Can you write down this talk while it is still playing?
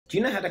Do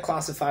you know how to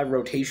classify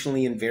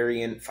rotationally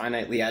invariant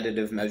finitely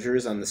additive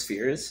measures on the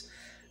spheres?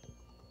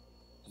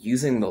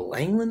 Using the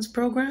Langlands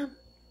program?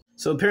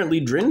 So apparently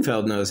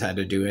Drinfeld knows how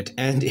to do it,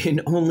 and in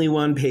only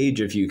one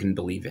page if you can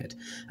believe it.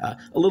 A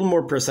little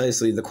more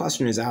precisely, the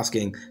question is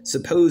asking,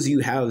 suppose you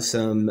have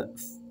some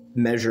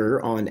measure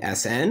on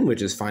Sn,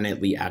 which is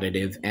finitely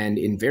additive, and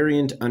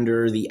invariant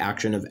under the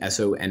action of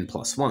SOn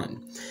plus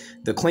 1.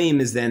 The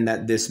claim is then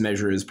that this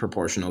measure is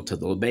proportional to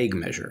the Lebesgue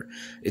measure.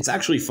 It's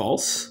actually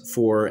false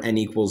for n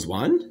equals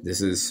 1,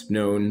 this is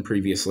known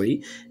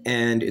previously,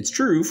 and it's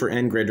true for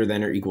n greater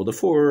than or equal to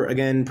 4,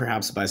 again,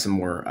 perhaps by some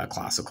more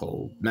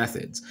classical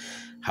methods.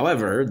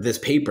 However, this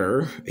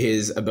paper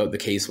is about the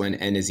case when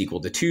n is equal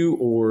to 2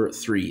 or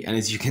 3. And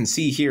as you can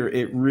see here,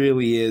 it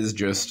really is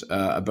just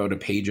about a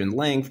page in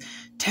length.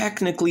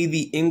 Technically,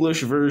 the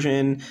English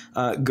version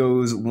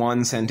goes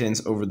one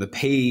sentence over the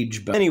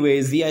page. But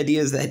anyways, the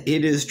idea is that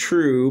it is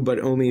true, but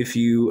only if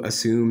you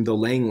assume the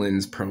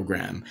Langlands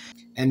program.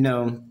 And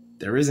no,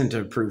 there isn't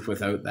a proof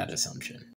without that assumption.